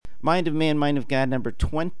Mind of Man, Mind of God, number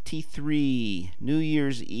 23, New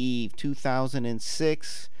Year's Eve,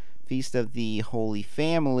 2006, Feast of the Holy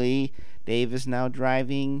Family. Dave is now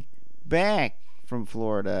driving back from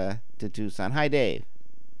Florida to Tucson. Hi, Dave.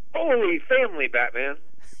 Holy family, Batman.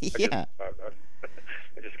 I just, Yeah.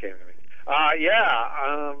 it just came to me.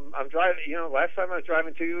 I'm driving. Last time I was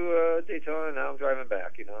driving to Daytona, now I'm driving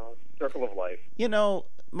back. Circle of life.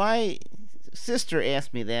 My sister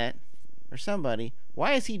asked me that, or somebody,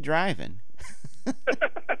 why is he driving? A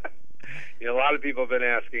lot of people have been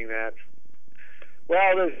asking that.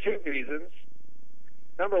 Well, there's two reasons.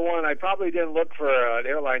 Number one, I probably didn't look for an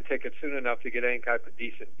airline ticket soon enough to get any type of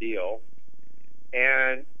decent deal.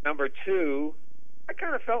 And number two, I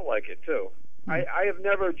kind of felt like it too. I have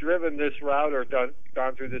never driven this route or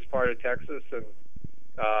gone through this part of Texas and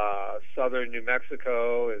southern New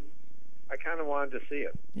Mexico, and I kind of wanted to see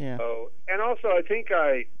it. Yeah. And also, I think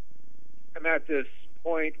I'm at this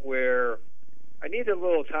point where I need a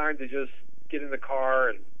little time to just get in the car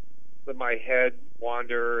and let my head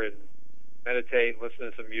wander and meditate, listen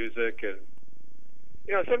to some music, and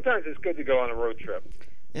sometimes it's good to go on a road trip.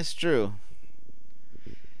 It's true.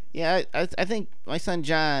 Yeah, I think my son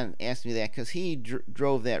John asked me that because he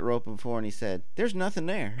drove that rope before, and he said, "There's nothing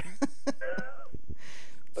there."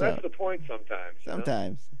 So, that's the point sometimes.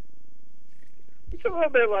 Sometimes. It's a little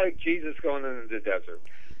bit like Jesus going into the desert.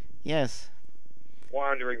 Yes.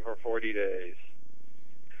 Wandering for 40 days.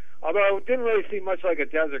 Although it didn't really seem much like a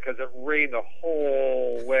desert because it rained the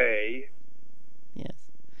whole way. Yes.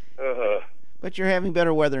 But you're having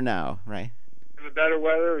better weather now, right? The better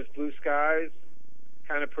weather is blue skies.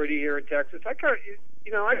 Kind of pretty here in Texas. I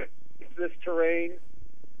this terrain.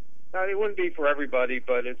 Now, it wouldn't be for everybody,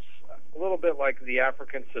 but it's a little bit like the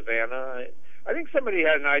African savanna. I think somebody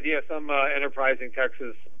had an idea. Some enterprising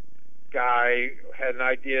Texas guy had an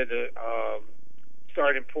idea to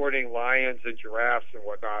start importing lions and giraffes and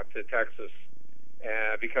whatnot to Texas,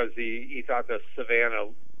 because he thought the savanna,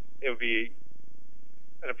 it would be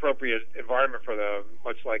an appropriate environment for them,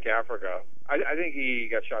 much like Africa. I think he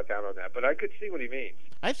got shot down on that, but I could see what he means.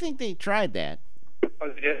 I think they tried that. Oh,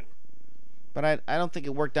 they did? But I don't think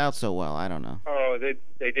it worked out so well. I don't know. Oh,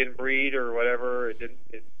 they didn't breed or whatever?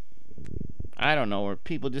 I don't know, or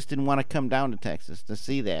people just didn't want to come down to Texas to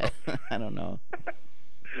see that. I don't know.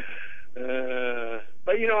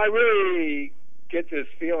 But, I really get this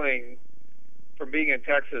feeling from being in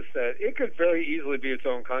Texas that it could very easily be its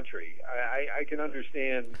own country. I can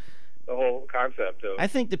understand the whole concept of... I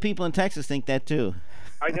think the people in Texas think that, too.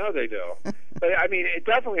 I know they do. But, it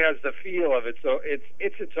definitely has the feel of it. So it's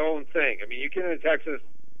its own thing. You get into Texas,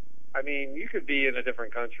 you could be in a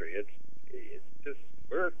different country. It's just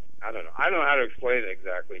weird. I don't know. I don't know how to explain it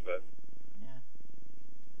exactly, but... Yeah.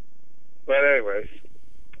 But anyways.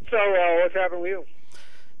 So, what's happened with you?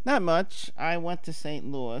 Not much. I went to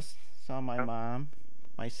St. Louis, saw my mom,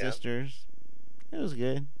 my sisters. It was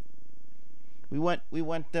good. We went.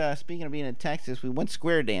 Speaking of being in Texas, we went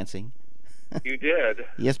square dancing. You did?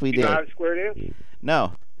 Yes, we did. did. You know how to square dance?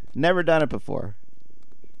 No, never done it before.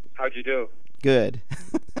 How'd you do? Good.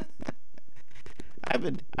 I've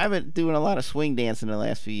been doing a lot of swing dancing the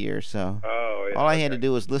last few years, so all I had to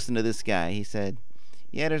do was listen to this guy. He said,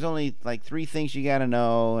 "Yeah, there's only like 3 things you got to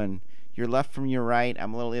know, and your left from your right.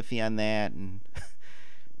 I'm a little iffy on that, and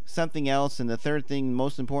something else. And the third thing,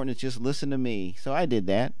 most important, is just listen to me." So I did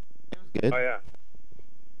that. It was good. Oh yeah.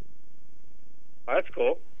 Oh, that's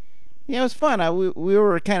cool. Yeah, it was fun. We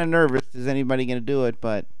were kind of nervous. Is anybody going to do it?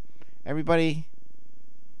 But everybody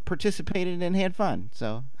participated and had fun.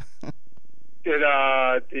 So. Did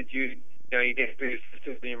you you did your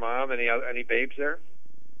sisters and your mom? Any babes there?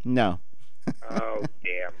 No. Oh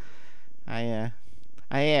damn. I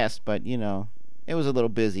asked, but it was a little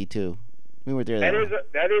busy too. We were there. That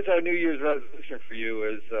is our New Year's resolution for you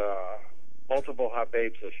is multiple hot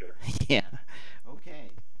babes this year. Yeah.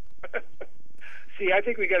 Okay. See, I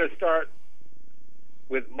think we got to start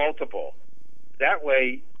with multiple. That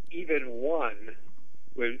way, even one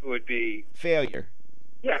would be failure.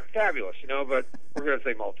 Yeah, fabulous, but we're going to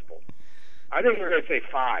say multiple. I think we're going to say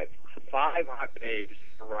 5. 5 hot babes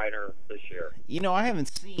for Ryder this year. I haven't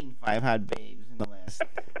seen 5 hot babes in the last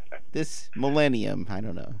this millennium. I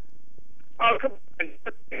don't know. Oh, come on.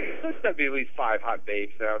 There's got to be at least 5 hot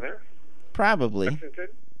babes down there. Probably. Lexington.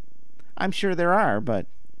 I'm sure there are, but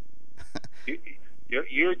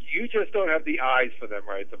you just don't have the eyes for them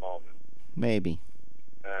right at the moment. Maybe.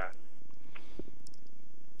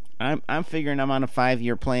 I'm figuring I'm on a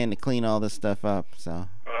 5-year plan to clean all this stuff up. So.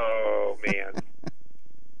 Oh man.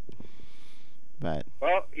 But.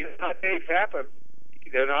 Well, hot days happen.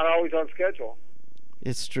 They're not always on schedule.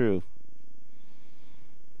 It's true.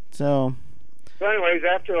 So anyways,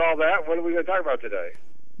 after all that, what are we going to talk about today?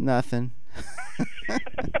 Nothing.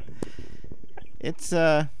 It's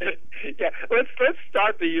yeah, let's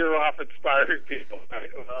start the year off inspiring people. I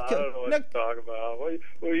don't know what to talk about. What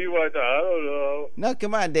do you want to? I don't know. No,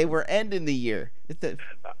 come on, Dave. We're ending the year.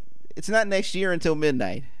 It's not next year until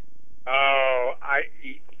midnight. Oh,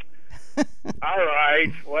 all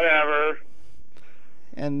right, whatever.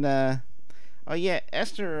 And oh yeah,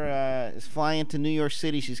 Esther is flying to New York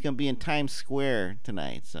City. She's gonna be in Times Square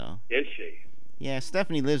tonight. So is she? Yeah,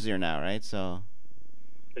 Stephanie lives there now, right? So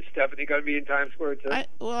is Stephanie gonna be in Times Square too?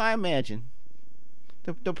 I imagine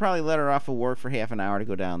they'll probably let her off of work for half an hour to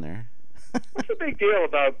go down there. What's the big deal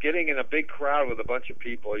about getting in a big crowd with a bunch of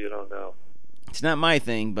people you don't know? It's not my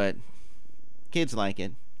thing, but kids like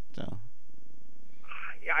it. So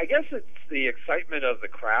yeah, I guess it's the excitement of the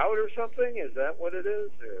crowd or something. Is that what it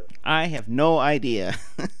is? Or? I have no idea.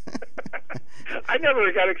 I never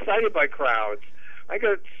got excited by crowds. I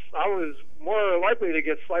was more likely to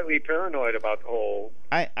get slightly paranoid about the whole.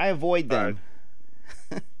 I avoid them.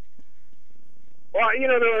 Well,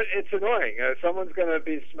 it's annoying. Someone's going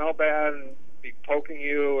to smell bad and be poking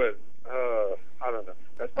you, and I don't know.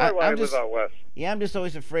 That's probably why I live out west. Yeah, I'm just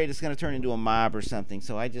always afraid it's going to turn into a mob or something,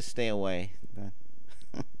 so I just stay away.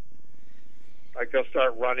 Like they'll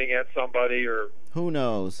start running at somebody, or who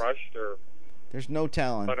knows? Rushed, or there's no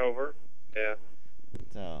telling. Run over. Yeah.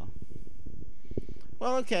 So.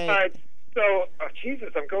 Well, okay. All right. So, Jesus,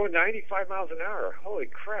 I'm going 95 miles an hour. Holy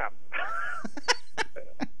crap.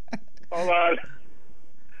 Hold on.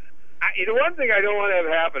 One thing I don't want to have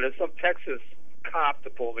happen is some Texas cop to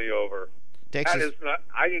pull me over. Texas.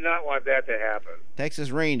 I do not want that to happen. Texas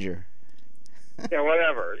Ranger. Yeah,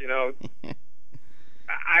 whatever.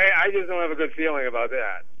 I just don't have a good feeling about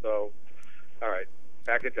that. So, all right,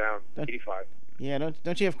 back it down. 85. Yeah,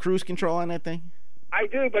 don't you have cruise control on that thing? I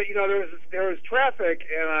do, but there was traffic,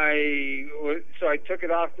 and so I took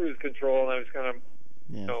it off cruise control, and I was kind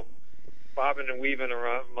of bobbing and weaving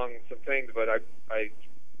around among some things, but I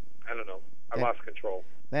don't know. I lost control.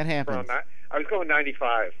 That happens. I was going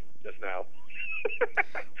 95 just now.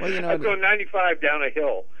 Well, I was going 95 down a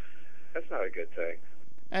hill. That's not a good thing.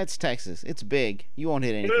 That's Texas. It's big. You won't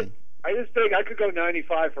hit anything. I just think I could go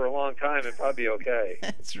 95 for a long time and probably be okay.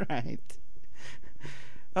 That's right.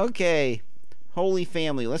 Okay. Holy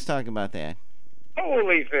Family. Let's talk about that.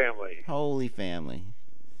 Holy Family. Holy Family.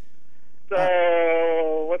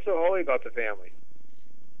 So, what's so holy about the family?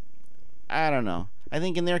 I don't know. I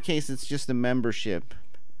think in their case, it's just a membership.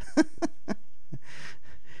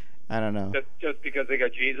 I don't know. Just because they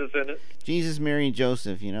got Jesus in it? Jesus, Mary, and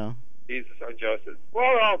Joseph, Jesus and Joseph. Well,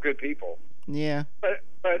 they're all good people. Yeah. But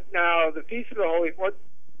now, the Feast of the Holy, what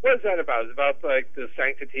is that about? Is it about, like, the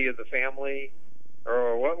sanctity of the family?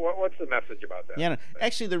 Or what's the message about that? Yeah, no.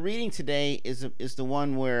 Actually, the reading today is the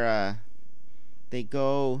one where they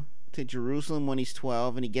go to Jerusalem when he's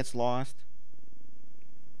 12 and he gets lost.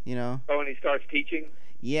 Oh, and he starts teaching?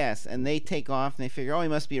 Yes, and they take off and they figure, he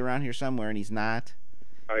must be around here somewhere, and he's not.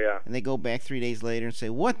 Oh, yeah. And they go back 3 days later and say,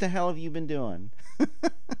 what the hell have you been doing?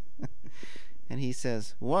 And he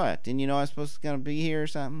says, what? Didn't you know I was supposed to be here or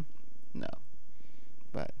something? No.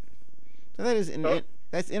 But, so that is...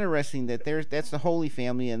 That's interesting that that's the Holy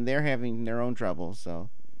Family and they're having their own troubles. So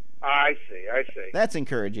I see. That's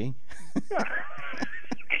encouraging.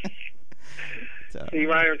 So, see,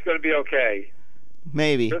 Ryan, it's going to be okay.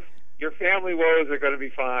 Maybe your family woes are going to be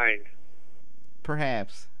fine.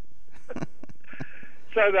 Perhaps. So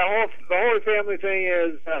the Holy Family thing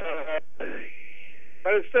is,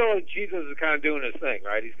 but it's still Jesus is kind of doing his thing,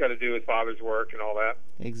 right? He's got to do his Father's work and all that.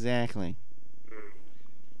 Exactly.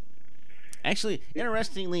 Actually,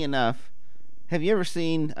 interestingly enough, have you ever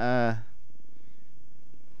seen, it's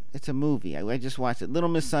a movie. I just watched it, Little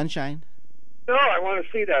Miss Sunshine? No, I want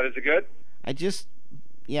to see that. Is it good? I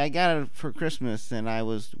got it for Christmas, and I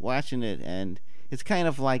was watching it, and it's kind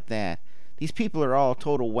of like that. These people are all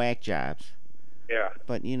total whack jobs. Yeah.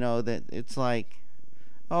 But, that it's like,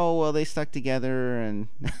 oh, well, they stuck together, and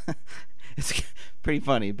it's pretty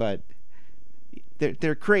funny, but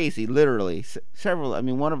they're crazy, literally. Several,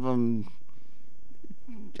 one of them...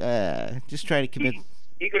 just try to commit.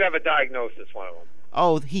 He could have a diagnosis. One of them.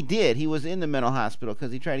 Oh, he did. He was in the mental hospital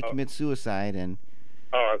because he tried to commit suicide, and.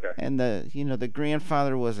 Oh, okay. And the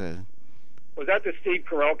grandfather was a. Was that the Steve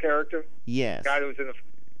Carell character? Yes. The guy who was in the.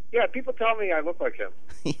 Yeah, people tell me I look like him.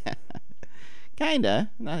 Yeah. Kinda.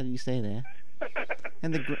 Now that you say that.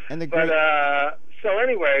 But so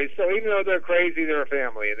anyway, even though they're crazy, they're a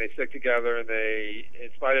family, and they stick together, and they, in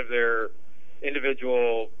spite of their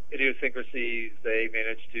individual idiosyncrasies, they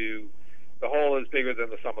manage to. The whole is bigger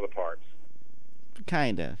than the sum of the parts.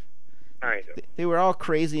 Kind of. Kind of. They were all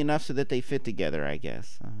crazy enough so that they fit together, I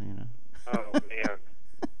guess. Oh, man.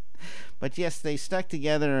 But yes, they stuck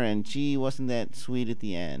together, and gee, wasn't that sweet at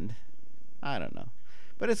the end? I don't know.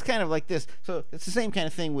 But it's kind of like this. So it's the same kind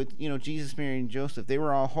of thing with, Jesus, Mary, and Joseph. They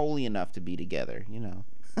were all holy enough to be together,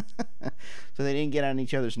 So they didn't get on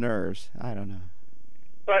each other's nerves. I don't know.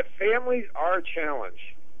 But families are a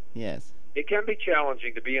challenge. Yes. It can be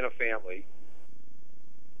challenging to be in a family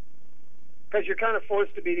because you're kind of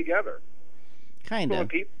forced to be together. Kind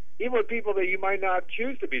of. Even with people that you might not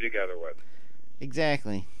choose to be together with.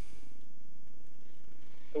 Exactly.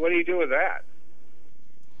 So what do you do with that?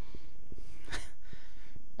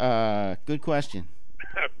 Good question.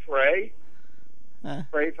 Pray.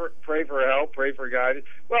 Pray for help. Pray for guidance.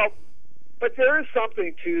 Well, but there is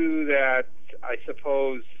something to that. I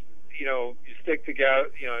suppose you stick together.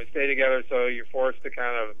 Stay together, so you're forced to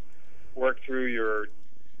kind of work through your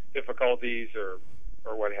difficulties or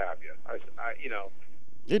what have you.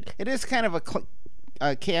 It is kind of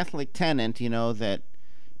a Catholic tenet, that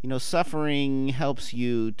suffering helps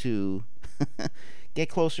you to get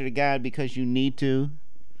closer to God because you need to.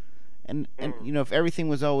 And if everything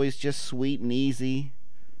was always just sweet and easy,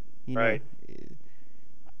 right.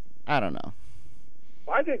 I don't know.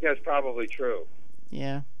 Well, I think that's probably true.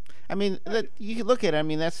 Yeah. I mean, you can look at it. I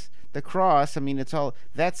mean, that's the cross. I mean, that's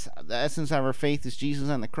the essence of our faith is Jesus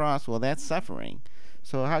on the cross. Well, that's suffering.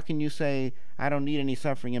 So how can you say, I don't need any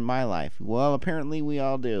suffering in my life? Well, apparently we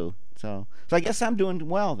all do. So I guess I'm doing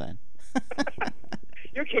well then.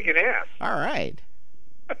 You're kicking ass. All right.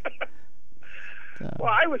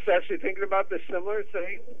 Well, I was actually thinking about this similar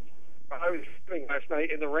thing. I was sitting last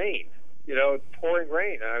night in the rain, pouring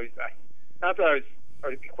rain. And not that I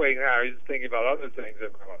was equating that. I was just thinking about other things in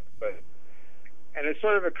my life. And it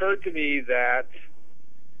sort of occurred to me that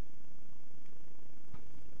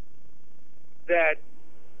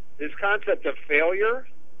this concept of failure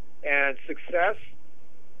and success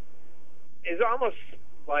is almost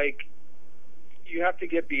like you have to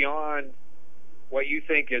get beyond what you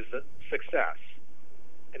think is success.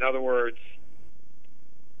 In other words,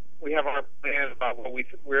 we have our plan about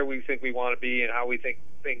where we think we want to be and how we think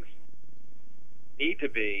things need to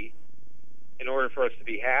be in order for us to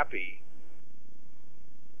be happy,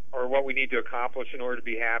 or what we need to accomplish in order to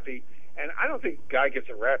be happy. And I don't think God gives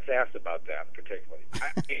a rat's ass about that particularly.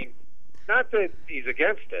 I mean, not that he's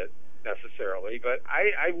against it necessarily, but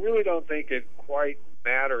I really don't think it quite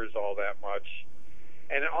matters all that much.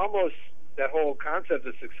 And almost that whole concept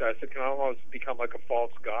of success, it can almost become like a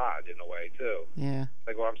false god in a way too. Yeah.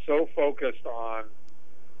 Like, well, I'm so focused on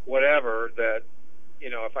whatever that,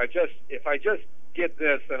 if I just get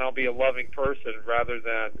this, then I'll be a loving person, rather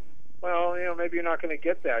than, well, maybe you're not going to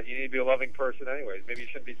get that. You need to be a loving person anyways. Maybe you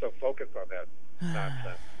shouldn't be so focused on that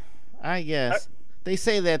nonsense. I guess. They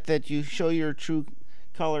say that you show your true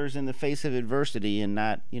colors in the face of adversity and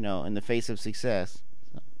not, in the face of success.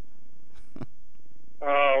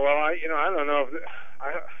 Oh, well, I don't know.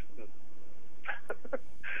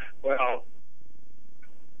 Well,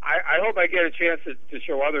 I hope I get a chance to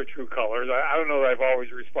show other true colors. I don't know that I've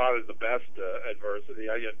always responded the best to adversity.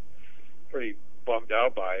 I get pretty bummed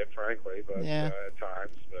out by it, frankly, but yeah. At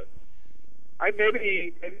times. But I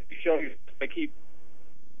maybe show you. I keep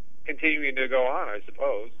continuing to go on, I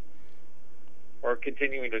suppose, or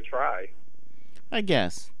continuing to try. I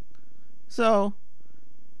guess. So,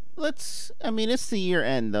 it's the year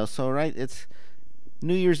end though, so right, it's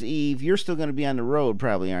New Year's Eve. You're still going to be on the road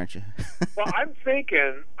probably, aren't you? Well, I'm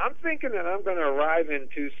thinking that I'm going to arrive in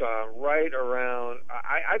Tucson right around,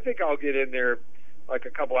 I think I'll get in there like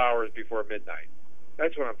a couple hours before midnight.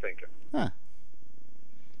 That's what I'm thinking. Huh.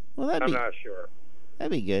 Well, I'm not sure.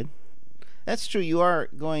 That'd be good. That's true. You are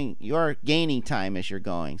gaining time as you're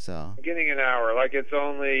going, so. I'm getting an hour. Like, it's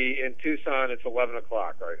only, in Tucson, it's 11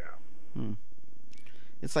 o'clock right now.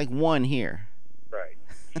 It's like 1 here. Right.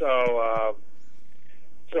 So,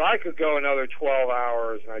 so I could go another 12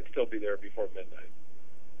 hours and I'd still be there before midnight.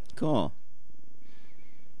 Cool.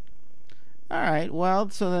 All right. Well,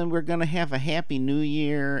 so then we're going to have a happy new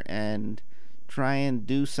year and try and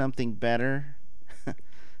do something better.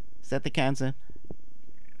 Is that the concept?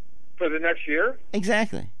 For the next year?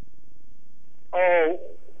 Exactly. Oh,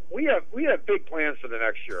 we have big plans for the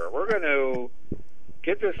next year. We're going to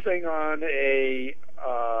get this thing on a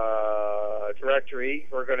directory.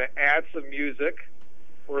 We're going to add some music.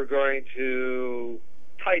 We're going to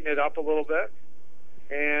tighten it up a little bit,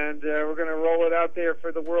 and we're going to roll it out there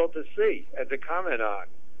for the world to see and to comment on,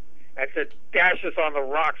 and to dash us on the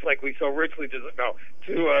rocks like we so richly deserve. No,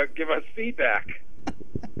 to give us feedback.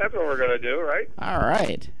 That's what we're going to do, right? All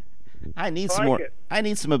right. I need some more. I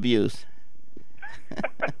need some abuse.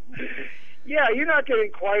 Yeah, you're not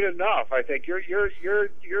getting quite enough. I think your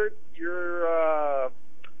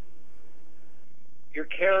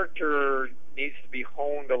character needs to be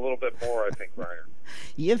honed a little bit more. I think, Reiner.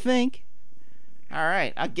 You think? All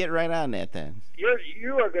right, I'll get right on that then.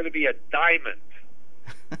 You are going to be a diamond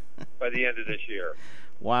by the end of this year.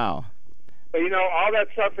 Wow. But all that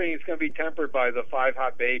suffering is going to be tempered by the 5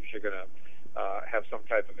 hot babes you're going to have some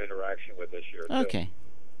type of interaction with this year. Okay, too.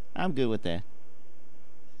 I'm good with that.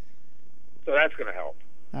 So that's going to help.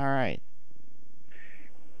 All right.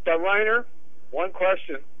 But Reiner, one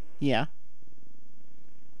question. Yeah.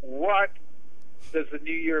 What does the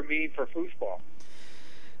new year mean for foosball?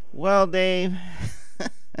 Well, Dave,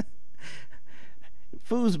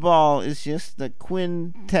 foosball is just the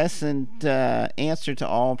quintessent answer to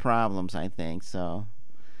all problems, I think. So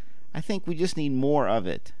I think we just need more of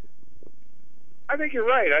it. I think you're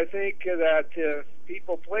right. I think that if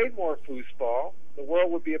people played more foosball, the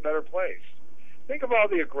world would be a better place. Think of all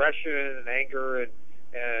the aggression and anger and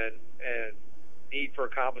need for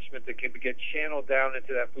accomplishment that can get channeled down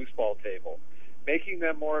into that foosball table, making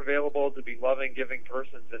them more available to be loving, giving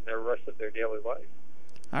persons in the rest of their daily life.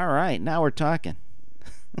 All right, now we're talking.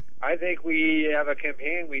 I think we have a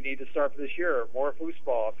campaign we need to start for this year. More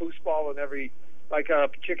foosball. Foosball in every, like a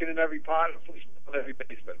chicken in every pot, a foosball in every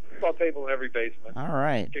basement. Foosball table in every basement. All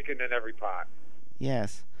right. Chicken in every pot.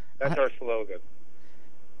 Yes. That's our slogan.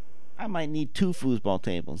 I might need 2 foosball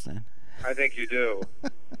tables then. I think you do. I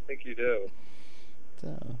think you do.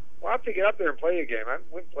 So. We'll have to get up there and play a game. I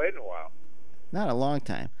haven't played in a while. Not a long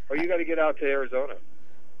time. Or you got to get out to Arizona.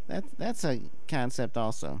 That's a concept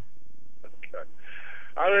also. Okay.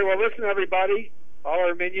 All right. Well, listen, everybody, all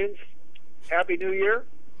our minions. Happy New Year.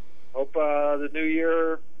 Hope the New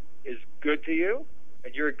Year is good to you,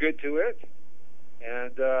 and you're good to it.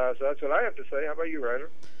 And so that's what I have to say. How about you, Ryder?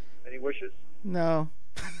 Any wishes? No.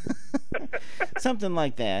 Something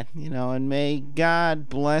like that, and may God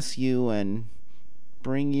bless you and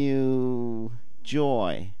bring you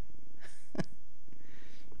joy.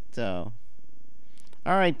 So,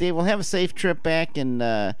 all right, Dave, we'll have a safe trip back and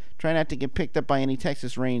try not to get picked up by any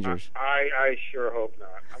Texas Rangers. I sure hope not.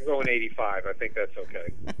 I'm going 85. I think that's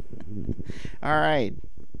okay. All right.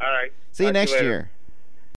 All right. See you next year.